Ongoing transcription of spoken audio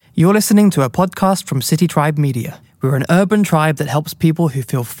You're listening to a podcast from City Tribe Media. We're an urban tribe that helps people who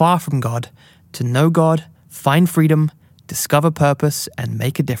feel far from God to know God, find freedom, discover purpose, and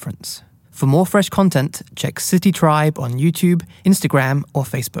make a difference. For more fresh content, check City Tribe on YouTube, Instagram, or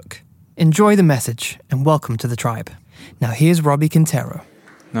Facebook. Enjoy the message, and welcome to the tribe. Now here's Robbie Quintero.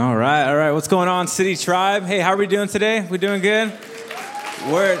 All right. What's going on, City Tribe? Hey, how are we doing today? We doing good?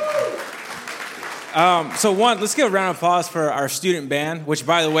 Word. Let's give a round of applause for our student band, which,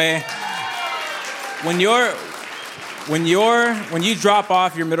 by the way, when you drop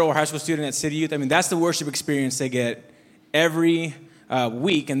off your middle or high school student at City Youth, that's the worship experience they get every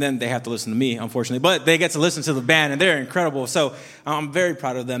week, and then they have to listen to me, unfortunately. But they get to listen to the band, and they're incredible. So I'm very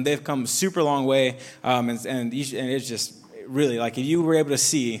proud of them. They've come a super long way, and it's just really, like, if you were able to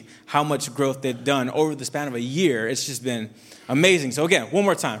see how much growth they've done over the span of a year, it's just been amazing. So again, one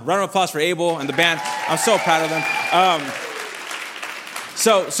more time, round of applause for Abel and the band. I'm so proud of them.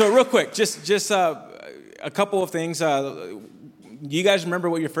 So real quick, just a couple of things. Do you guys remember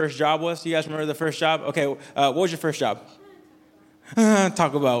what your first job was? Do you guys remember the first job? Okay, what was your first job?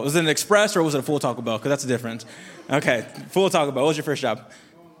 Taco Bell. Was it an Express or was it a full Taco Bell? Because that's the difference. Okay, full Taco Bell. What was your first job?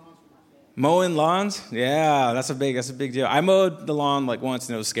 Mowing lawns? Yeah, that's a big deal. I mowed the lawn like once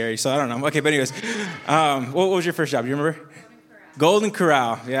and it was scary, so I don't know. Okay, but anyways, what was your first job? You remember? Golden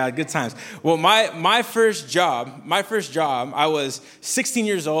Corral. Yeah, good times. Well, my first job, I was 16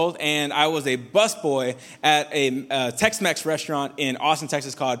 years old, and I was a busboy at a Tex-Mex restaurant in Austin,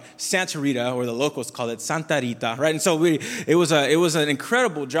 Texas called Santa Rita, or the locals call it Santa Rita, right? And so it was an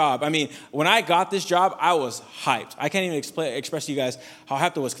incredible job. When I got this job, I was hyped. I can't even express to you guys how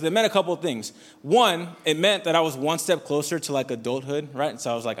hyped I was, because it meant a couple of things. One, it meant that I was one step closer to like adulthood, right? And so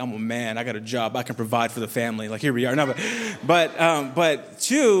I was like, I'm a man. I got a job. I can provide for the family. Like, here we are. No, but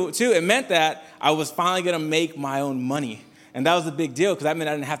two, it meant that I was finally going to make my own money. And that was a big deal, because that meant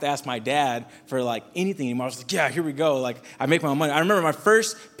I didn't have to ask my dad for like anything anymore. I was like, yeah, here we go. Like, I make my own money. I remember my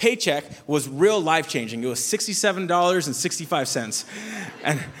first paycheck was real life-changing. It was $67.65.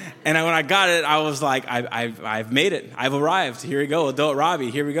 And when I got it, I was like, I've made it. I've arrived. Here we go. Adult Robbie.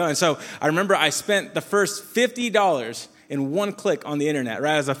 Here we go. And so I remember I spent the first $50 in one click on the internet,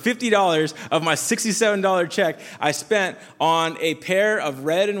 right? As a $50 of my $67 check, I spent on a pair of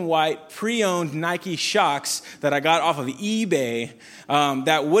red and white pre-owned Nike Shox that I got off of eBay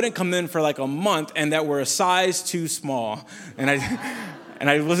that wouldn't come in for like a month and that were a size too small. And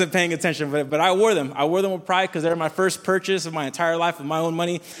I wasn't paying attention, but I wore them. I wore them with pride because they were my first purchase of my entire life with my own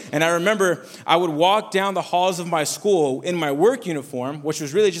money. And I remember I would walk down the halls of my school in my work uniform, which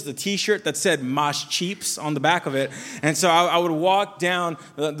was really just a T-shirt that said Mosh Cheaps on the back of it. And so I would walk down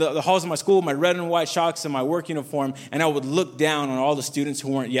the halls of my school, my red and white Shox and my work uniform, and I would look down on all the students who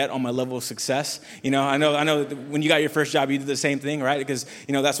weren't yet on my level of success. You know, I know when you got your first job, you did the same thing, right? Because,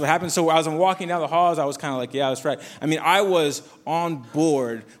 that's what happened. So as I'm walking down the halls, I was kind of like, yeah, that's right. I was on board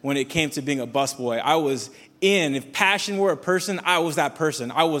when it came to being a busboy. I was in. If passion were a person, I was that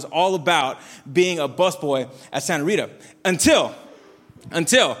person. I was all about being a busboy at Santa Rita until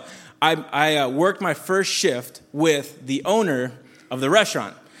I worked my first shift with the owner of the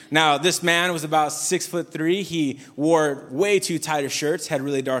restaurant. Now, this man was about 6'3". He wore way too tighter shirts, had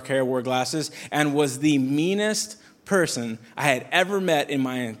really dark hair, wore glasses, and was the meanest person I had ever met in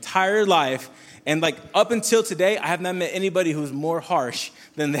my entire life. And like up until today, I have not met anybody who's more harsh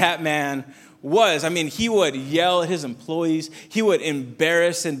than that man was. He would yell at his employees. He would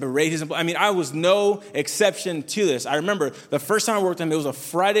embarrass and berate his employees. I was no exception to this. I remember the first time I worked with him, it was a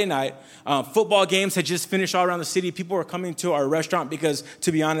Friday night. Football games had just finished all around the city. People were coming to our restaurant because,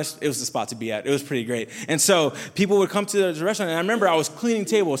 to be honest, it was the spot to be at. It was pretty great. And so people would come to the restaurant, and I remember I was cleaning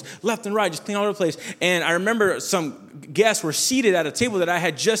tables left and right, just cleaning all over the place. And I remember some guests were seated at a table that I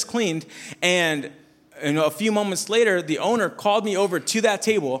had just cleaned, and a few moments later, the owner called me over to that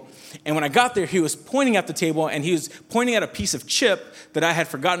table, and when I got there, he was pointing at the table, and he was pointing at a piece of chip that I had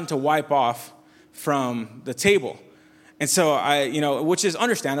forgotten to wipe off from the table. And so which is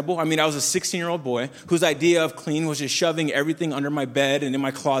understandable. I was a 16-year-old boy whose idea of clean was just shoving everything under my bed and in my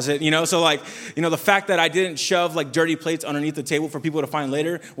closet, So the fact that I didn't shove like dirty plates underneath the table for people to find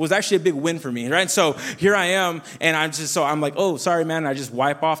later was actually a big win for me, right? So here I am, and I'm like, oh, sorry, man. And I just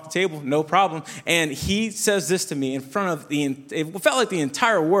wipe off the table, no problem. And he says this to me in front of it felt like the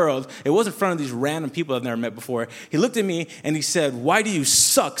entire world. It was in front of these random people I've never met before. He looked at me and he said, "Why do you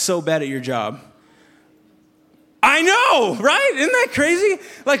suck so bad at your job?" I know, right? Isn't that crazy?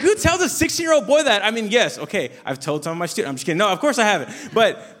 Like, who tells a 16-year-old boy that? Yes, okay, I've told some of my students. I'm just kidding. No, of course I haven't.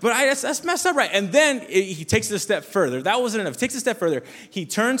 But that's messed up, right? And then he takes it a step further. That wasn't enough. He takes it a step further. He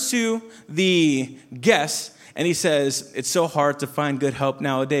turns to the guests and he says, it's so hard to find good help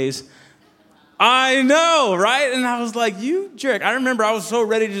nowadays. I know, right? And I was like, you jerk. I remember I was so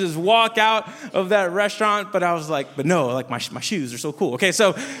ready to just walk out of that restaurant, but I was like, but no, like my shoes are so cool. Okay,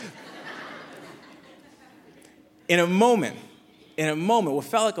 so in a moment, what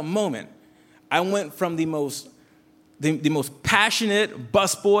felt like a moment, I went from the most passionate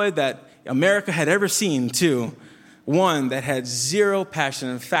busboy that America had ever seen to one that had zero passion.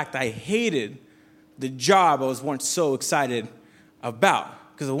 In fact, I hated the job I was once so excited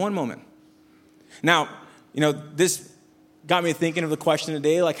about because of one moment. Now, this got me thinking of the question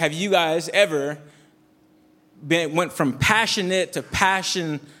today, like, have you guys ever went from passionate to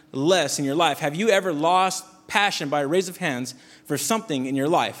passionless in your life? Have you ever lost passion by a raise of hands for something in your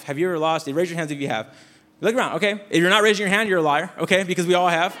life? Have you ever lost it? Raise your hands if you have. Look around, okay? If you're not raising your hand, you're a liar, okay? Because we all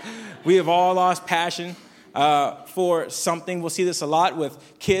have. We have all lost passion for something. We'll see this a lot with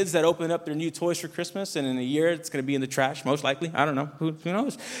kids that open up their new toys for Christmas, and in a year, it's going to be in the trash, most likely. I don't know. Who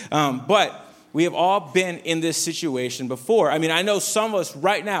knows? But we have all been in this situation before. I mean, I know some of us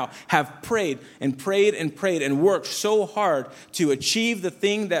right now have prayed and prayed and prayed and worked so hard to achieve the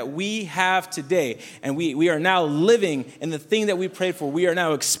thing that we have today. And we are now living in the thing that we prayed for. We are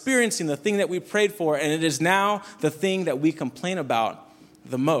now experiencing the thing that we prayed for. And it is now the thing that we complain about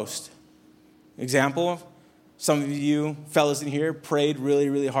the most. Example, some of you fellas in here prayed really,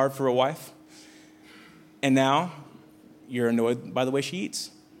 really hard for a wife. And now you're annoyed by the way she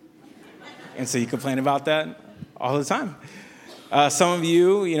eats. And so you complain about that all the time. Some of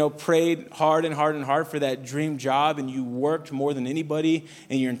you, prayed hard and hard and hard for that dream job, and you worked more than anybody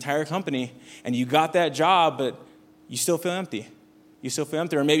in your entire company, and you got that job, but you still feel empty. You still feel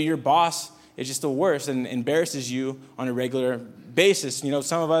empty, or maybe your boss is just the worst and embarrasses you on a regular basis.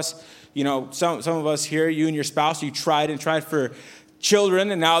 Some of us, some of us here, you and your spouse, you tried for children,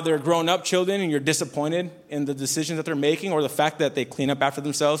 and now they're grown-up children, and you're disappointed in the decisions that they're making or the fact that they clean up after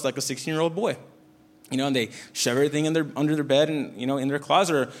themselves like a 16-year-old boy. And they shove everything under their bed and, in their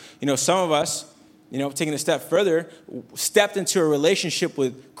closet. Or, some of us, taking a step further, stepped into a relationship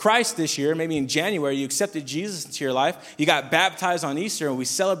with Christ this year. Maybe in January, you accepted Jesus into your life. You got baptized on Easter, and we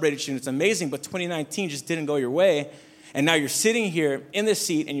celebrated you, and it's amazing, but 2019 just didn't go your way. And now you're sitting here in this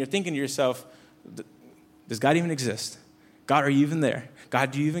seat, and you're thinking to yourself, does God even exist? God, are you even there?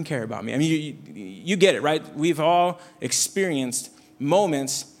 God, do you even care about me? I mean, you get it, right? We've all experienced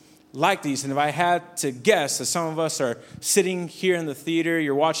moments like these. And if I had to guess, that some of us are sitting here in the theater,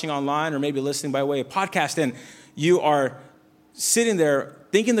 you're watching online, or maybe listening by way of podcast, and you are sitting there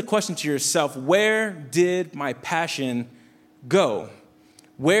thinking the question to yourself, where did my passion go?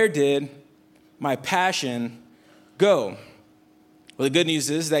 Where did my passion go? Well, the good news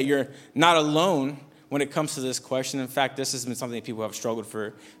is that you're not alone when it comes to this question. In fact, this has been something that people have struggled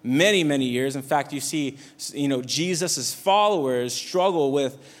for many, many years. In fact, you see, Jesus' followers struggle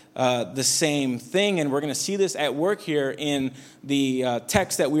with the same thing. And we're going to see this at work here in the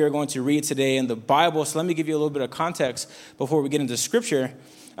text that we are going to read today in the Bible. So let me give you a little bit of context before we get into Scripture.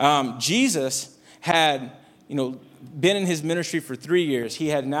 Jesus had, been in his ministry for 3 years. He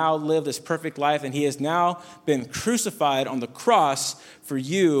had now lived this perfect life, and he has now been crucified on the cross for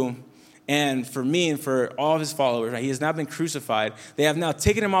you and for me and for all of his followers. Right? He has now been crucified. They have now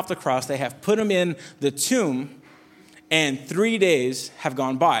taken him off the cross. They have put him in the tomb, and 3 days have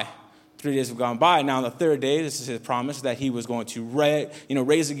gone by. 3 days have gone by. Now on the third day, this is his promise that he was going to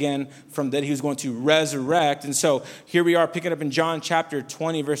raise again from the dead. He was going to resurrect. And so here we are picking up in John chapter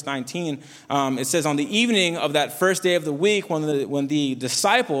 20, verse 19. It says, on the evening of that first day of the week, when the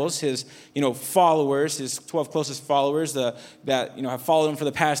disciples, his followers, his 12 closest followers that have followed him for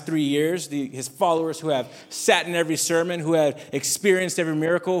the past 3 years, his followers who have sat in every sermon, who had experienced every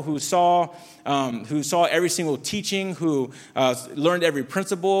miracle, who saw every single teaching, who learned every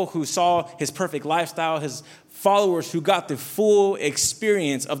principle, who saw his perfect lifestyle, his followers who got the full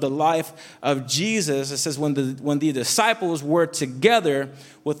experience of the life of Jesus. It says when the disciples were together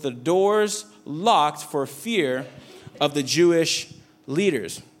with the doors locked for fear of the Jewish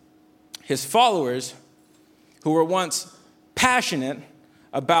leaders. His followers, who were once passionate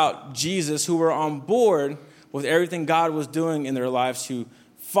about Jesus, who were on board with everything God was doing in their lives, who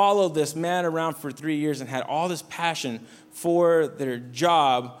followed this man around for 3 years and had all this passion for their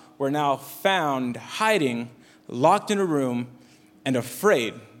job, were now found hiding, locked in a room, and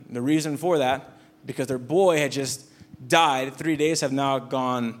afraid. And the reason for that, because their boy had just died. 3 days have now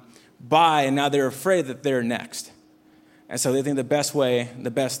gone by, and now they're afraid that they're next. And so they think the best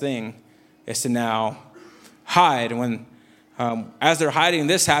thing is to now hide. And when, as they're hiding,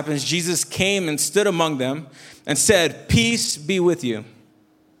 this happens, Jesus came and stood among them and said, "Peace be with you."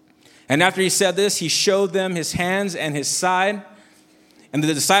 And after he said this, he showed them his hands and his side. And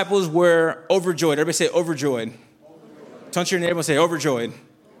the disciples were overjoyed. Everybody say overjoyed. Turn to your neighbor and say overjoyed.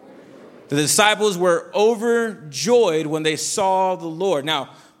 The disciples were overjoyed when they saw the Lord.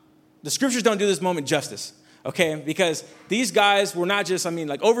 Now, the scriptures don't do this moment justice, okay? Because these guys were not just,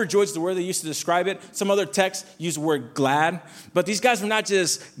 like overjoyed is the word they used to describe it. Some other texts use the word glad. But these guys were not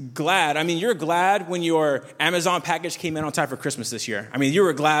just glad. You're glad when your Amazon package came in on time for Christmas this year. You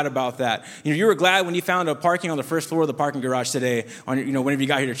were glad about that. You were glad when you found a parking on the first floor of the parking garage today. Whenever you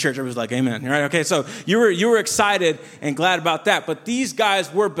got here to church, everybody was like, amen. Right? Okay, so you were excited and glad about that. But these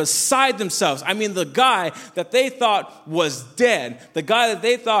guys were beside themselves. The guy that they thought was dead, the guy that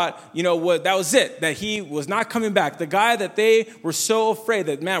they thought, that was it, that he was not coming back, the guy that they were so afraid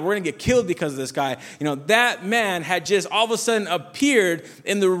that, man, we're going to get killed because of this guy. That man had just all of a sudden appeared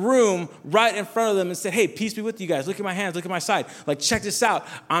in the room right in front of them and said, hey, peace be with you guys. Look at my hands. Look at my side. Check this out.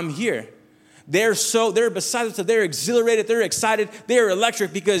 I'm here. They're beside themselves. They're exhilarated. They're excited. They're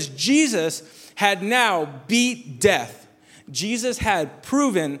electric because Jesus had now beat death. Jesus had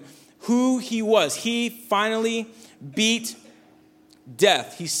proven who he was. He finally beat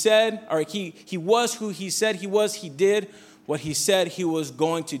death. He said, or he was who he said he was. He did what he said he was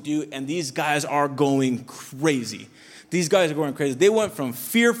going to do. And these guys are going crazy. These guys are going crazy. They went from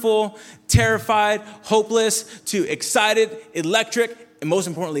fearful, terrified, hopeless to excited, electric, and most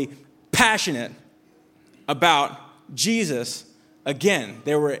importantly, passionate about Jesus again.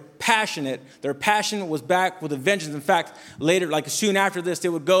 They were passionate. Their passion was back with a vengeance. In fact, later, soon after this, they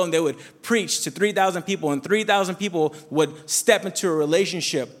would go and they would preach to 3,000 people, and 3,000 people would step into a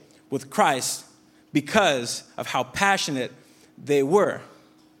relationship with Christ because of how passionate they were.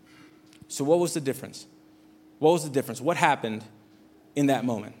 So what was the difference? What was the difference? What happened in that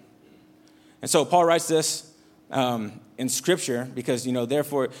moment? And so Paul writes this in Scripture because,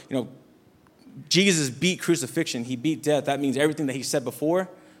 therefore, Jesus beat crucifixion. He beat death. That means everything that he said before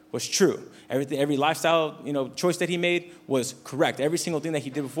was true. Every lifestyle, choice that he made was correct. Every single thing that he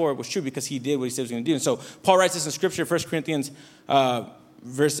did before was true because he did what he said he was going to do. And so Paul writes this in Scripture, 1 Corinthians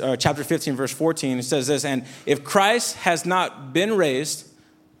chapter 15, verse 14. It says this, and if Christ has not been raised,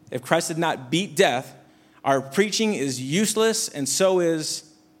 if Christ did not beat death, our preaching is useless, and so is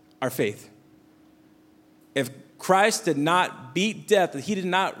our faith. If Christ did not beat death, that he did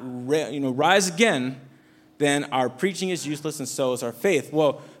not rise again, then our preaching is useless, and so is our faith.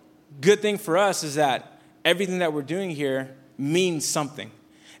 Well, good thing for us is that everything that we're doing here means something.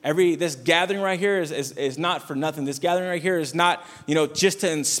 This gathering right here is not for nothing. This gathering right here is not, just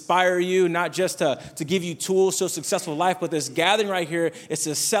to inspire you, not just to give you tools to a successful life, but this gathering right here is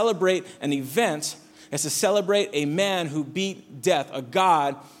to celebrate an event. It's to celebrate a man who beat death, a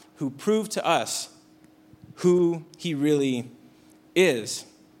God who proved to us who he really is.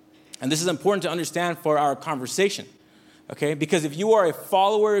 And this is important to understand for our conversation, okay? Because if you are a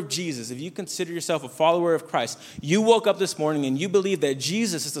follower of Jesus, if you consider yourself a follower of Christ, you woke up this morning and you believe that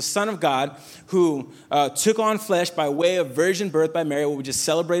Jesus is the Son of God who took on flesh by way of virgin birth by Mary, what we just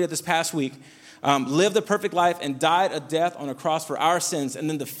celebrated this past week, lived a perfect life and died a death on a cross for our sins, and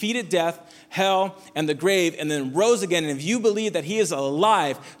then defeated death, hell, and the grave, and then rose again. And if you believe that he is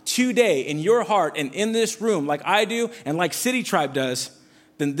alive today in your heart and in this room, like I do and like City Tribe does,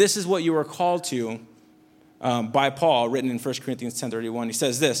 then this is what you are called to by Paul, written in 1 Corinthians 10:31. He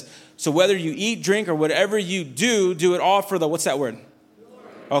says this, so whether you eat, drink, or whatever you do it all for the, what's that word? Glory.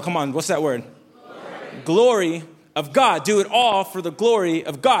 Oh, come on, what's that word? Glory of God. Do it all for the glory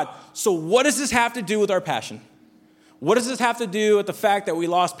of God. So what does this have to do with our passion? What does this have to do with the fact that we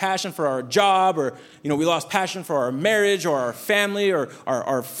lost passion for our job, or we lost passion for our marriage or our family or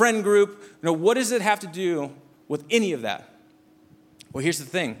our friend group? What does it have to do with any of that? Well, here's the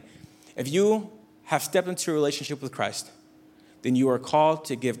thing. If you have stepped into a relationship with Christ, then you are called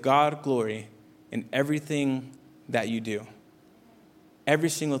to give God glory in everything that you do. Every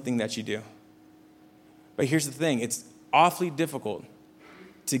single thing that you do. But here's the thing. It's awfully difficult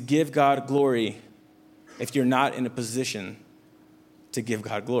to give God glory if you're not in a position to give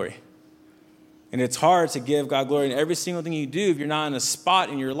God glory. And it's hard to give God glory in every single thing you do if you're not in a spot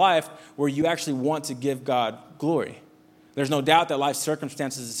in your life where you actually want to give God glory. There's no doubt that life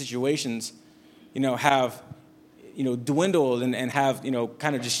circumstances and situations, have, dwindled and have,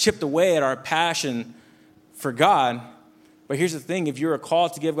 kind of just chipped away at our passion for God. But here's the thing. If you're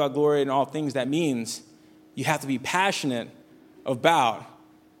called to give God glory in all things, that means you have to be passionate about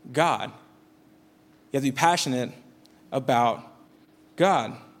God. You have to be passionate about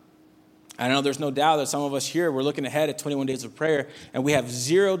God. I know there's no doubt that some of us here, we're looking ahead at 21 days of prayer, and we have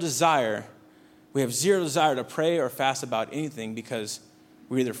zero desire to pray or fast about anything because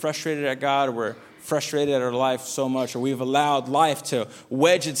we're either frustrated at God or we're frustrated at our life so much, or we've allowed life to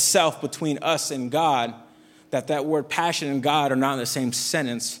wedge itself between us and God, that word passion and God are not in the same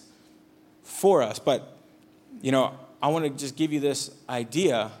sentence for us. But, I want to just give you this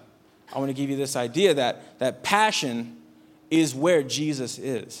idea. I want to give you this idea that passion is where Jesus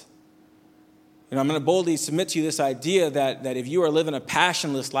is. I'm going to boldly submit to you this idea that if you are living a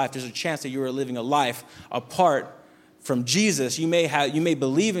passionless life, there's a chance that you are living a life apart from Jesus. You may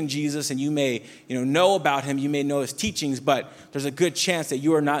believe in Jesus and you may know about him, you may know his teachings, but there's a good chance that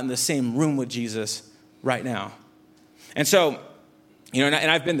you are not in the same room with Jesus right now. And so, and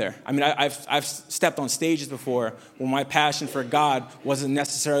I've been there. I mean, I've stepped on stages before where my passion for God wasn't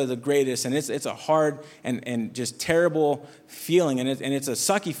necessarily the greatest, and it's a hard and just terrible feeling, and it's a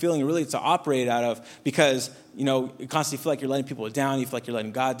sucky feeling really to operate out of, because you constantly feel like you're letting people down, you feel like you're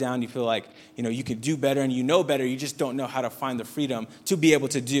letting God down, you feel like you can do better and you know better, you just don't know how to find the freedom to be able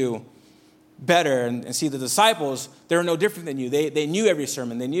to do better. And see, the disciples, they were no different than you. They knew every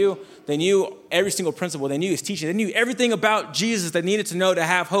sermon. They knew every single principle. They knew his teaching. They knew everything about Jesus they needed to know to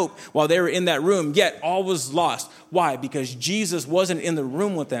have hope while they were in that room, yet all was lost. Why? Because Jesus wasn't in the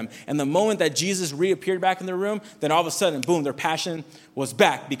room with them. And the moment that Jesus reappeared back in the room, then all of a sudden, boom, their passion was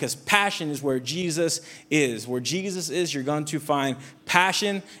back, because passion is where Jesus is. Where Jesus is, you're going to find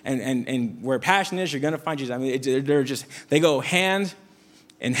passion, and where passion is, you're going to find Jesus. I mean, they go hand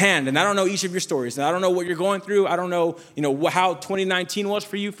in hand. And I don't know each of your stories, and I don't know what you're going through. I don't know, how 2019 was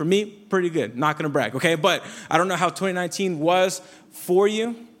for you. For me, pretty good. Not going to brag, okay? But I don't know how 2019 was for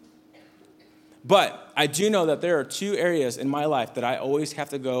you. But I do know that there are two areas in my life that I always have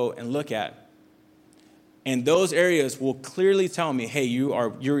to go and look at. And those areas will clearly tell me, hey,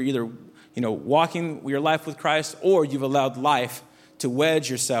 you're either, walking your life with Christ, or you've allowed life to wedge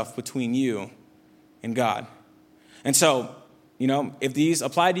yourself between you and God. And so, if these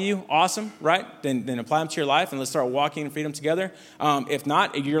apply to you, awesome, right? Then apply them to your life, and let's start walking in freedom together. If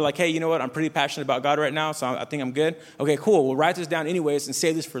not, if you're like, hey, you know what? I'm pretty passionate about God right now, so I think I'm good. Okay, cool. We'll write this down anyways and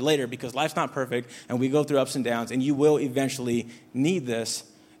save this for later, because life's not perfect, and we go through ups and downs, and you will eventually need this,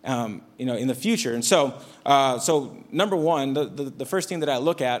 in the future. And so number one, the first thing that I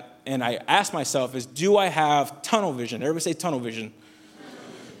look at and I ask myself is, do I have tunnel vision? Everybody say tunnel vision.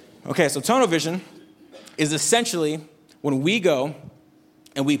 Okay, so tunnel vision is essentially when we go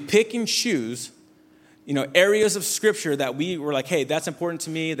and we pick and choose, areas of Scripture that we were like, hey, that's important to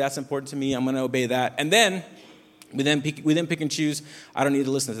me, I'm going to obey that. And then we pick and choose, I don't need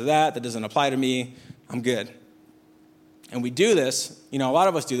to listen to that doesn't apply to me, I'm good. And we do this, a lot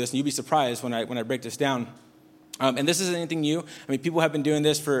of us do this, and you'd be surprised when I break this down. And this isn't anything new. I mean, people have been doing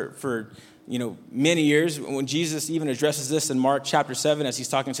this for many years. When Jesus even addresses this in Mark chapter 7, as he's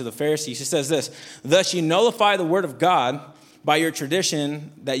talking to the Pharisees, he says this: "Thus you nullify the word of God by your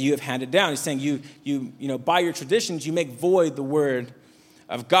tradition that you have handed down." He's saying you by your traditions you make void the word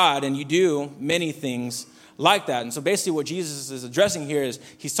of God, and you do many things like that. And so basically what Jesus is addressing here is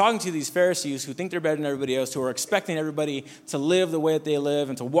he's talking to these Pharisees who think they're better than everybody else, who are expecting everybody to live the way that they live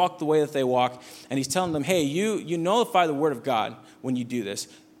and to walk the way that they walk. And he's telling them, hey, you nullify the word of God when you do this.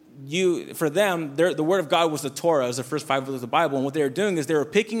 For them, the word of God was the Torah, as the first 5 books of the Bible. And what they were doing is they were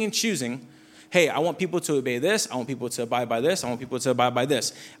picking and choosing, hey, I want people to obey this. I want people to abide by this. I want people to abide by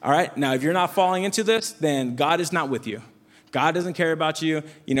this. All right, now if you're not falling into this, then God is not with you. God doesn't care about you.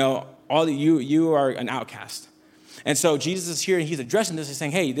 You are an outcast. And so Jesus is here and he's addressing this and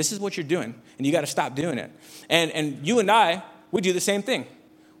saying, hey, this is what you're doing, and you got to stop doing it. And you and I, we do the same thing.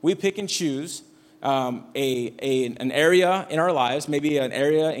 We pick and choose an area in our lives, maybe an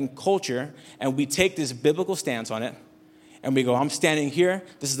area in culture, and we take this biblical stance on it. And we go, I'm standing here.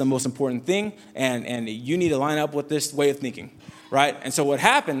 This is the most important thing, and you need to line up with this way of thinking, right? And so what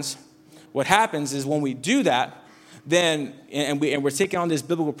happens is when we do that, then we're taking on this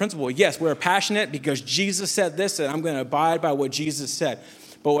biblical principle. Yes, we're passionate because Jesus said this, and I'm going to abide by what Jesus said.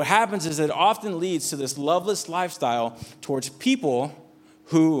 But what happens is it often leads to this loveless lifestyle towards people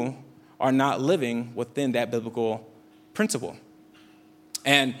who are not living within that biblical principle.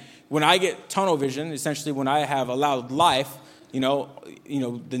 And when I get tunnel vision, essentially when I have allowed life,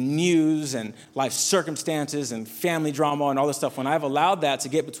 the news and life circumstances and family drama and all this stuff, when I've allowed that to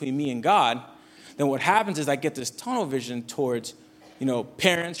get between me and God, then what happens is I get this tunnel vision towards,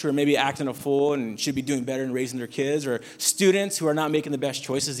 parents who are maybe acting a fool and should be doing better in raising their kids, or students who are not making the best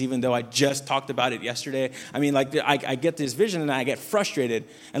choices, even though I just talked about it yesterday. I mean, I get this vision and I get frustrated.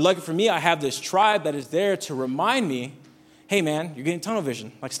 And lucky for me, I have this tribe that is there to remind me, hey, man, you're getting tunnel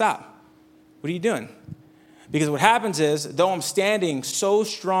vision. Like, stop. What are you doing? Because what happens is, though I'm standing so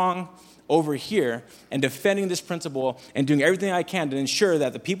strong over here and defending this principle and doing everything I can to ensure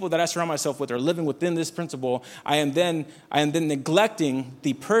that the people that I surround myself with are living within this principle, I am then neglecting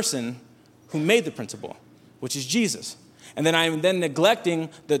the person who made the principle, which is Jesus. And then I am then neglecting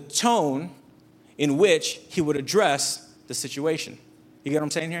the tone in which he would address the situation. You get what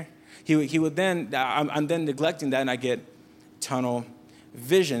I'm saying here? He would then, I'm then neglecting that, and I get tunnel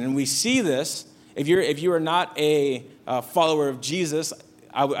vision. And we see this, if you are not a follower of Jesus,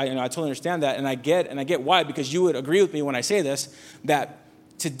 I totally understand that, and I get why, because you would agree with me when I say this, that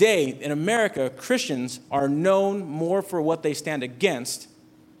today in America, Christians are known more for what they stand against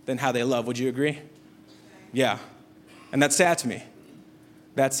than how they love. Would you agree? Yeah. And that's sad to me.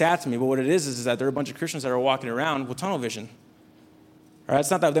 That's sad to me. But what it is that there are a bunch of Christians that are walking around with tunnel vision. All right? It's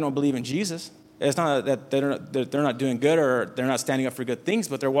not that they don't believe in Jesus. It's not that they're not doing good or they're not standing up for good things,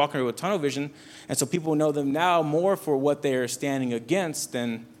 but they're walking around with tunnel vision. And so people know them now more for what they are standing against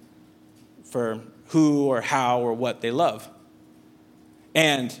than for who or how or what they love.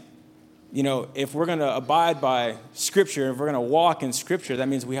 And, if we're going to abide by Scripture, if we're going to walk in Scripture, that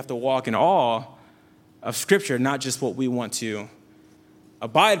means we have to walk in awe of Scripture, not just what we want to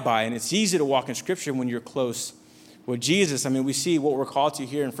abide by. And it's easy to walk in Scripture when you're close with Jesus. I mean, we see what we're called to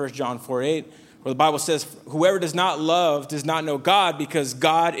here in 1 John 4:8, where the Bible says, whoever does not love does not know God, because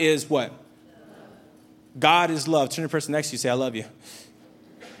God is what? God is love. Turn to the person next to you, say, I love you.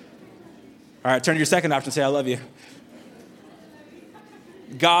 All right, turn to your second option, say, I love you.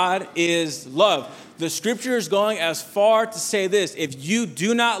 God is love. The Scripture is going as far to say this: if you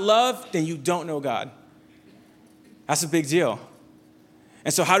do not love, then you don't know God. That's a big deal.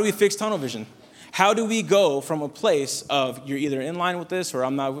 And so how do we fix tunnel vision? How do we go from a place of you're either in line with this or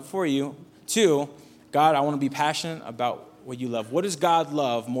I'm not for you, to God, I want to be passionate about what you love? What does God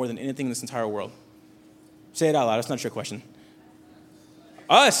love more than anything in this entire world? Say it out loud. It's not your question.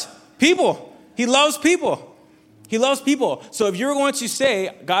 Us. People. He loves people. He loves people. So if you're going to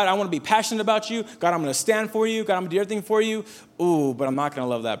say, God, I want to be passionate about you. God, I'm going to stand for you. God, I'm going to do everything for you. Ooh, but I'm not going to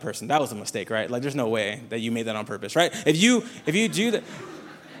love that person. That was a mistake, right? Like, there's no way that you made that on purpose, right? If you do that,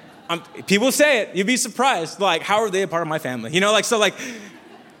 people say it. You'd be surprised. Like, how are they a part of my family?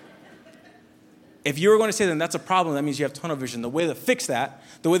 If you were going to say that, then that's a problem. That means you have tunnel vision. The way to fix that,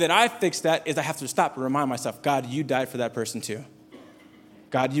 the way that I fix that, is I have to stop and remind myself, God, you died for that person too.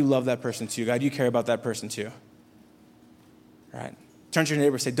 God, you love that person too. God, you care about that person too. Right? Turn to your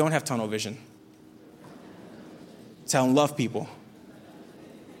neighbor and say, don't have tunnel vision. Tell them, love people.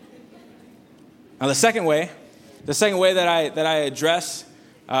 Now, the second way that I address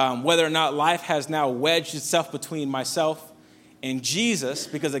whether or not life has now wedged itself between myself and Jesus,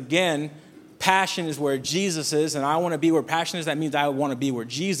 because again, passion is where Jesus is, and I want to be where passion is. That means I want to be where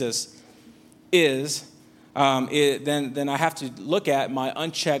Jesus is. Then I have to look at my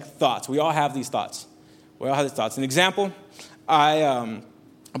unchecked thoughts. We all have these thoughts. An example,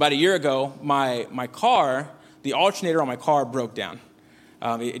 about a year ago, my car, the alternator on my car broke down.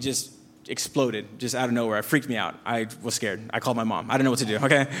 It just exploded just out of nowhere. It freaked me out. I was scared. I called my mom. I didn't know what to do,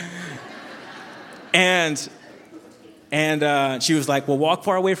 okay? And she was like, well, walk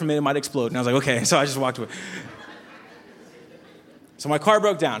far away from it. It might explode. And I was like, okay. So I just walked away. So my car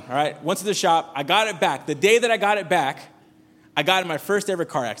broke down, all right? Went to the shop. I got it back. The day that I got it back, I got in my first ever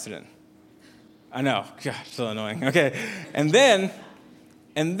car accident. I know. Gosh, so annoying. Okay. And then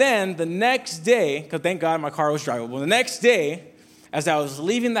the next day, because thank God my car was drivable, the next day, as I was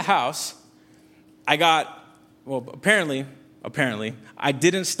leaving the house, apparently, I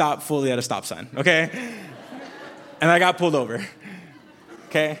didn't stop fully at a stop sign, okay? And I got pulled over,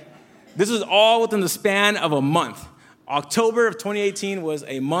 okay? This was all within the span of a month. October of 2018 was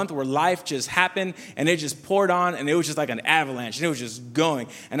a month where life just happened, and it just poured on, and it was just like an avalanche, and it was just going.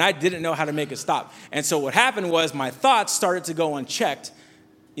 And I didn't know how to make it stop. And so what happened was my thoughts started to go unchecked,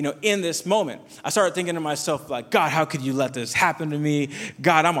 in this moment. I started thinking to myself, like, God, how could you let this happen to me?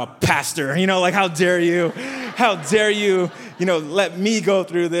 God, I'm a pastor. How dare you? How dare you, let me go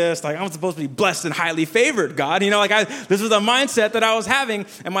through this? Like, I'm supposed to be blessed and highly favored, God. This was the mindset that I was having,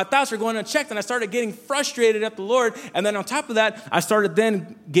 and my thoughts were going unchecked, and I started getting frustrated at the Lord. And then on top of that, I started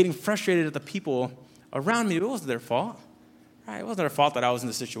then getting frustrated at the people around me. It wasn't their fault, right? It wasn't their fault that I was in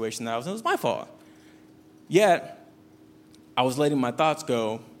the situation that I was in. It was my fault. Yet, I was letting my thoughts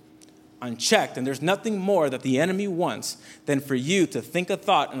go unchecked, and there's nothing more that the enemy wants than for you to think a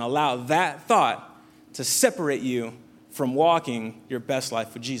thought and allow that thought to separate you from walking your best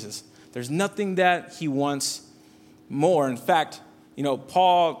life with Jesus. There's nothing that he wants more. In fact,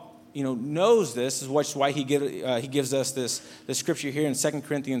 Paul, knows this. This is why he gives us this scripture here in 2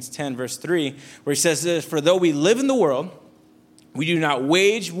 Corinthians 10, verse 3, where he says this: for though we live in the world, We do not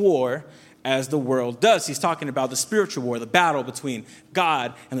wage war as the world does. He's talking about the spiritual war, the battle between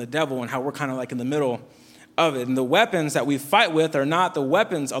God and the devil, and how we're kind of like in the middle of it. And the weapons that we fight with are not the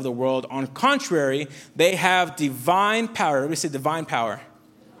weapons of the world. On contrary, they have divine power. Everybody say divine power.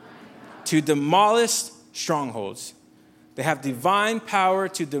 To demolish strongholds. They have divine power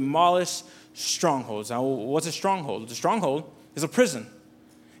to demolish strongholds. Now, what's a stronghold? A stronghold is a prison.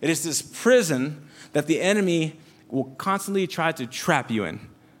 It is this prison that the enemy will constantly try to trap you in.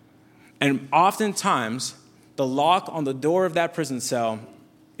 And oftentimes, the lock on the door of that prison cell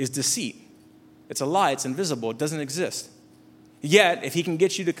is deceit. It's a lie. It's invisible. It doesn't exist. Yet, if he can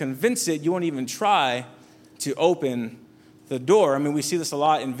get you to convince it, you won't even try to open the door. I mean, we see this a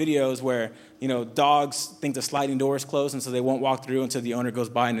lot in videos where, dogs think the sliding door is closed, and so they won't walk through until the owner goes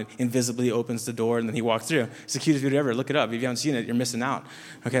by and invisibly opens the door, and then he walks through. It's the cutest video ever. Look it up. If you haven't seen it, you're missing out.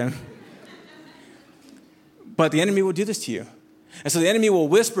 Okay? But the enemy will do this to you. And so the enemy will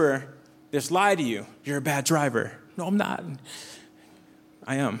whisper this lie to you. You're a bad driver. No, I'm not.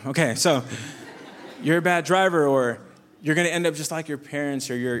 I am. Okay, so you're a bad driver, or you're going to end up just like your parents,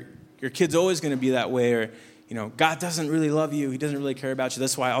 or your kid's always going to be that way, or, God doesn't really love you. He doesn't really care about you.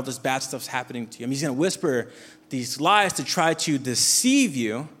 That's why all this bad stuff's happening to you. I mean, he's going to whisper these lies to try to deceive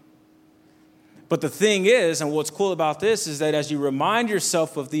you. But the thing is, and what's cool about this is that as you remind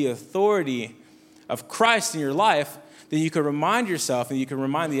yourself of the authority of Christ in your life, then you can remind yourself and you can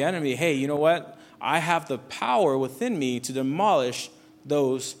remind the enemy, hey, you know what? I have the power within me to demolish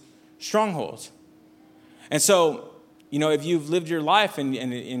those strongholds. And so, if you've lived your life and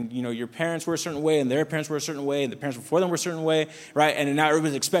your parents were a certain way and their parents were a certain way and the parents before them were a certain way, right? And now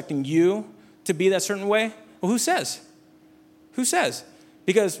everybody's expecting you to be that certain way. Well, who says? Who says?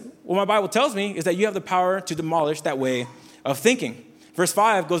 Because what my Bible tells me is that you have the power to demolish that way of thinking. Verse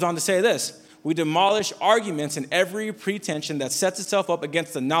 5 goes on to say this: we demolish arguments and every pretension that sets itself up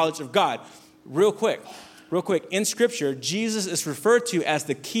against the knowledge of God. Real quick, in Scripture, Jesus is referred to as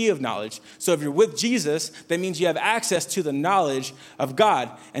the key of knowledge. So if you're with Jesus, that means you have access to the knowledge of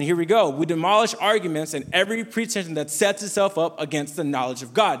God. And here we go. We demolish arguments and every pretension that sets itself up against the knowledge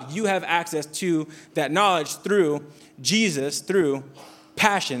of God. You have access to that knowledge through Jesus, through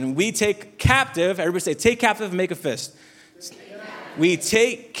passion. And we take captive, everybody say, take captive and make a fist. We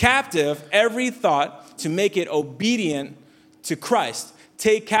take captive every thought to make it obedient to Christ.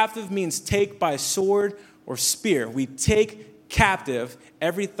 Take captive means take by sword or spear. We take captive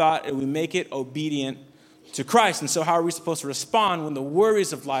every thought and we make it obedient to Christ. And so how are we supposed to respond when the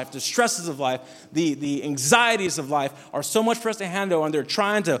worries of life, the stresses of life, the anxieties of life are so much for us to handle and they're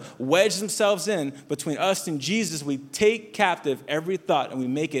trying to wedge themselves in between us and Jesus? We take captive every thought and we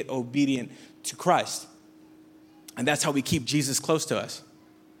make it obedient to Christ. And that's how we keep Jesus close to us.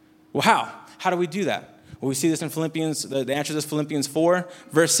 Well, how? How do we do that? Well, we see this in Philippians, the answer to this, Philippians 4,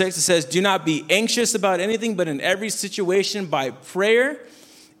 verse 6. It says, do not be anxious about anything, but in every situation by prayer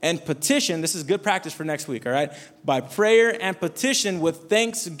and petition. This is good practice for next week, all right? By prayer and petition with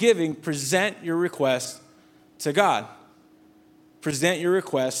thanksgiving, present your request to God. Present your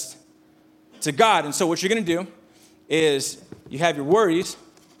request to God. And so what you're going to do is you have your worries,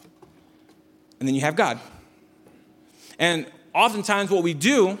 and then you have God. And oftentimes what we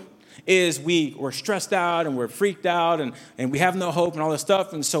do is we're stressed out and we're freaked out and we have no hope and all this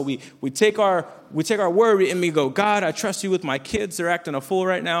stuff. And so we take our worry and we go, God, I trust you with my kids. They're acting a fool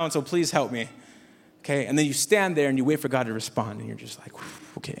right now, and so please help me. Okay, and then you stand there and you wait for God to respond, and you're just like,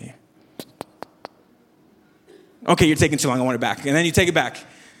 okay. Okay, you're taking too long. I want it back. And then you take it back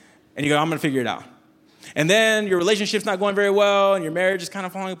and you go, I'm going to figure it out. And then your relationship's not going very well and your marriage is kind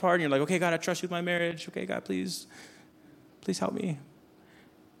of falling apart and you're like, okay, God, I trust you with my marriage. Okay, God, please help me.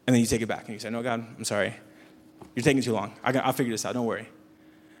 And then you take it back and you say, no, God, I'm sorry. You're taking too long. I'll figure this out. Don't worry.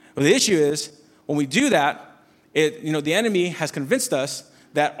 But the issue is when we do that, the enemy has convinced us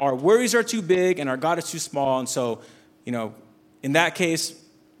that our worries are too big and our God is too small. And so, in that case,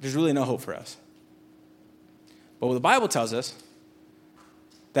 there's really no hope for us. But what the Bible tells us,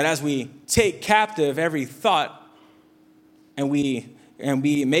 that as we take captive every thought and we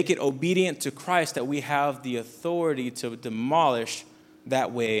make it obedient to Christ, that we have the authority to demolish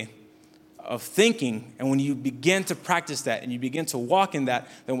that way of thinking. And when you begin to practice that and you begin to walk in that,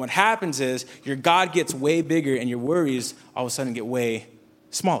 then what happens is your God gets way bigger and your worries all of a sudden get way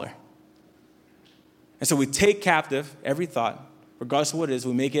smaller. And so we take captive every thought, regardless of what it is,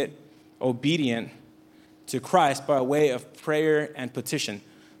 we make it obedient to Christ by way of prayer and petition.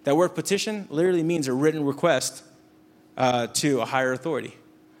 That word petition literally means a written request to a higher authority,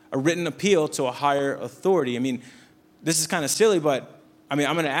 a written appeal to a higher authority. I mean, this is kind of silly, but I'm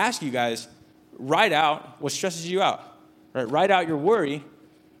going to ask you guys, write out what stresses you out. right? Write out your worry.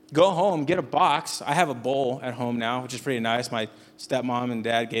 Go home, get a box. I have a bowl at home now, which is pretty nice. My stepmom and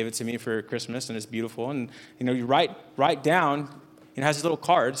dad gave it to me for Christmas, and it's beautiful. And, you write down, it has these little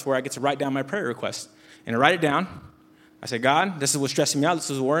cards where I get to write down my prayer requests. And I write it down. I say, God, this is what's stressing me out. This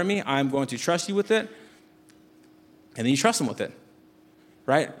is worrying me. I'm going to trust you with it. And then you trust him with it,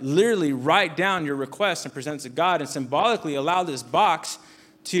 right? Literally write down your request and present it to God, and symbolically allow this box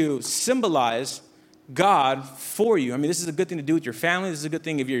to symbolize God for you. I mean, this is a good thing to do with your family. This is a good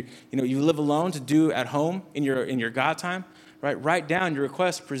thing if you live alone to do at home in your God time, right? Write down your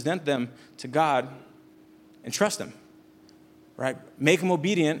requests, present them to God, and trust him, right? Make him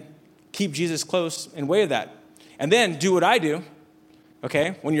obedient, keep Jesus close, and weigh that. And then do what I do,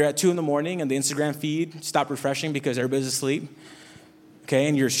 okay? When you're at 2 a.m. and the Instagram feed stop refreshing because everybody's asleep, okay?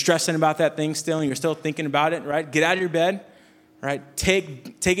 And you're stressing about that thing still, and you're still thinking about it, right? Get out of your bed. Right?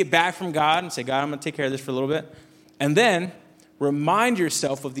 Take it back from God and say, God, I'm going to take care of this for a little bit. And then remind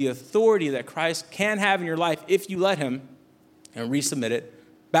yourself of the authority that Christ can have in your life if you let him, and resubmit it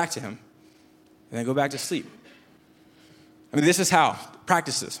back to him. And then go back to sleep. I mean, this is how.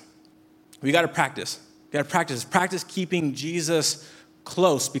 Practices. We got to practice. We got to practice. Practice keeping Jesus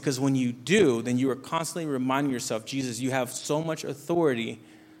close, because when you do, then you are constantly reminding yourself, Jesus, you have so much authority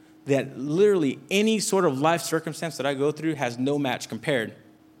that literally any sort of life circumstance that I go through has no match compared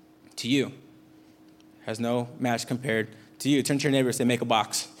to you. Has no match compared to you. Turn to your neighbor and say, make a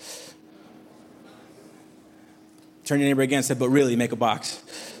box. Turn to your neighbor again and say, but really, make a box.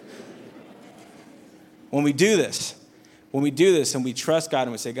 When we do this and we trust God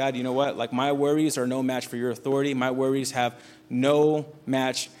and we say, God, you know what? Like, my worries are no match for your authority. My worries have no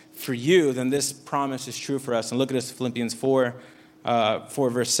match for you. Then this promise is true for us. And look at this, Philippians 4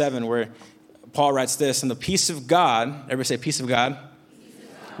 verse 7, where Paul writes this, and the peace of God, everybody say peace of God,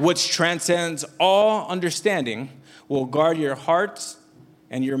 which transcends all understanding, will guard your hearts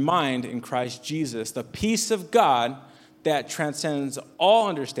and your mind in Christ Jesus. The peace of God that transcends all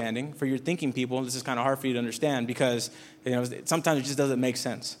understanding. For your thinking people, this is kind of hard for you to understand, because sometimes it just doesn't make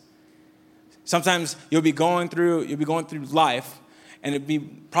sense. Sometimes you'll be going through life, and it'd be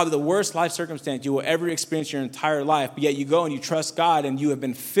probably the worst life circumstance you will ever experience your entire life. But yet you go and you trust God, and you have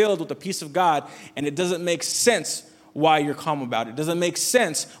been filled with the peace of God, and it doesn't make sense why you're calm about it. It doesn't make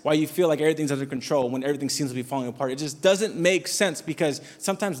sense why you feel like everything's under control when everything seems to be falling apart. It just doesn't make sense, because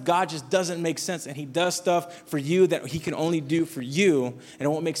sometimes God just doesn't make sense, and he does stuff for you that he can only do for you, and it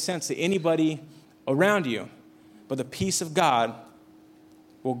won't make sense to anybody around you. But the peace of God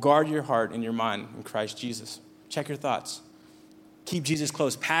will guard your heart and your mind in Christ Jesus. Check your thoughts. Keep Jesus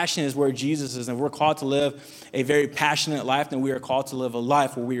close. Passion is where Jesus is. And if we're called to live a very passionate life, then we are called to live a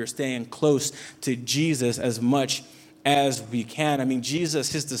life where we are staying close to Jesus as much as we can. I mean,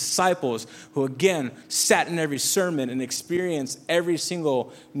 Jesus, his disciples, who again sat in every sermon and experienced every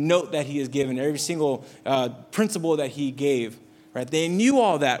single note that he has given, every single principle that he gave, right? They knew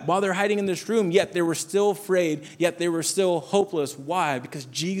all that while they're hiding in this room, yet they were still afraid, yet they were still hopeless. Why? Because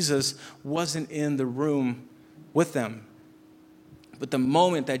Jesus wasn't in the room with them. But the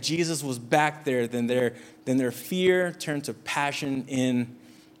moment that Jesus was back there, then their fear turned to passion in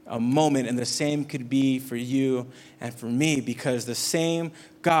a moment. And the same could be for you and for me, because the same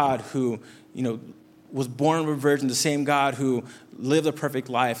God who, was born of a virgin, the same God who lived a perfect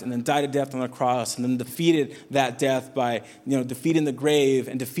life and then died a death on the cross and then defeated that death by, defeating the grave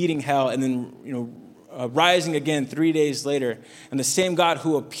and defeating hell and then, rising again 3 days later. And the same God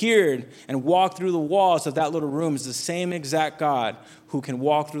who appeared and walked through the walls of that little room is the same exact God who can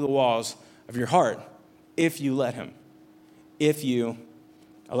walk through the walls of your heart if you let him, if you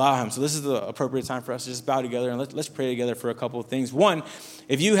allow him. So this is the appropriate time for us to just bow together and let's pray together for a couple of things. One,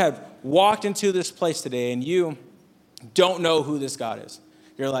 if you have walked into this place today and you don't know who this God is,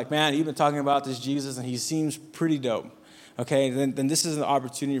 you're like, man, you've been talking about this Jesus and he seems pretty dope. Okay, then this is an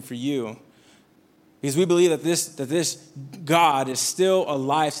opportunity for you. Because we believe that this God is still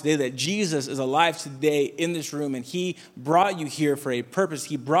alive today, that Jesus is alive today in this room, and he brought you here for a purpose.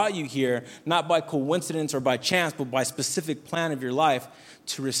 He brought you here not by coincidence or by chance, but by specific plan of your life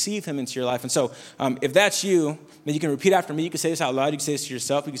to receive him into your life. And so if that's you, then you can repeat after me. You can say this out loud. You can say this to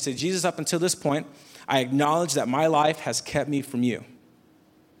yourself. You can say, Jesus, up until this point, I acknowledge that my life has kept me from you.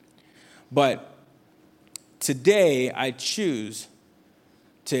 But today I choose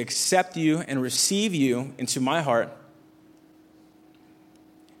to accept you and receive you into my heart.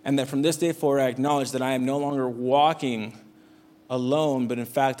 And that from this day forward, I acknowledge that I am no longer walking alone, but in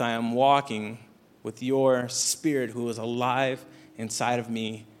fact, I am walking with your Spirit who is alive inside of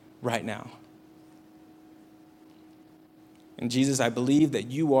me right now. And Jesus, I believe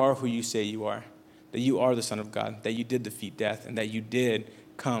that you are who you say you are, that you are the Son of God, that you did defeat death, and that you did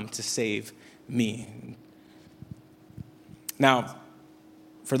come to save me. Now,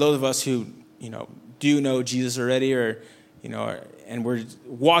 for those of us who, do know Jesus already, or, and we're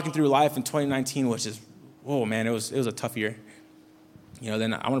walking through life in 2019, which is, whoa, man, it was a tough year.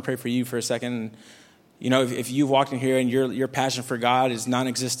 Then I want to pray for you for a second. If you've walked in here and your passion for God is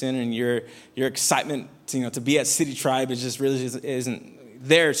non-existent, and your excitement to be at City Tribe is just really isn't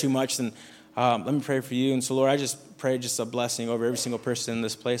there too much, then let me pray for you. And so, Lord, I just pray just a blessing over every single person in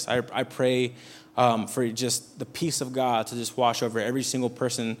this place. I pray for just the peace of God to just wash over every single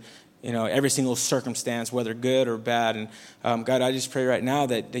person, every single circumstance, whether good or bad. And God, I just pray right now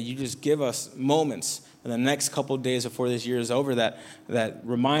that you just give us moments in the next couple of days before this year is over that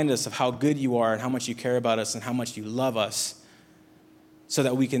remind us of how good you are and how much you care about us and how much you love us, so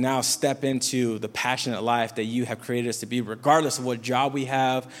that we can now step into the passionate life that you have created us to be, regardless of what job we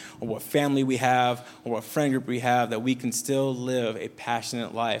have or what family we have or what friend group we have, that we can still live a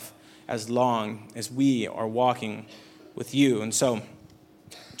passionate life as long as we are walking with you. And so,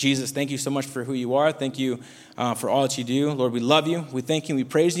 Jesus, thank you so much for who you are. Thank you for all that you do. Lord, we love you. We thank you. We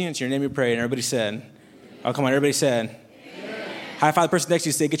praise you. It's your name we pray. And everybody said, oh, come on, everybody said. Amen. High five the person next to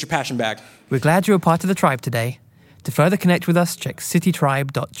you, say, get your passion back. We're glad you're a part of the tribe today. To further connect with us, check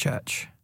citytribe.church.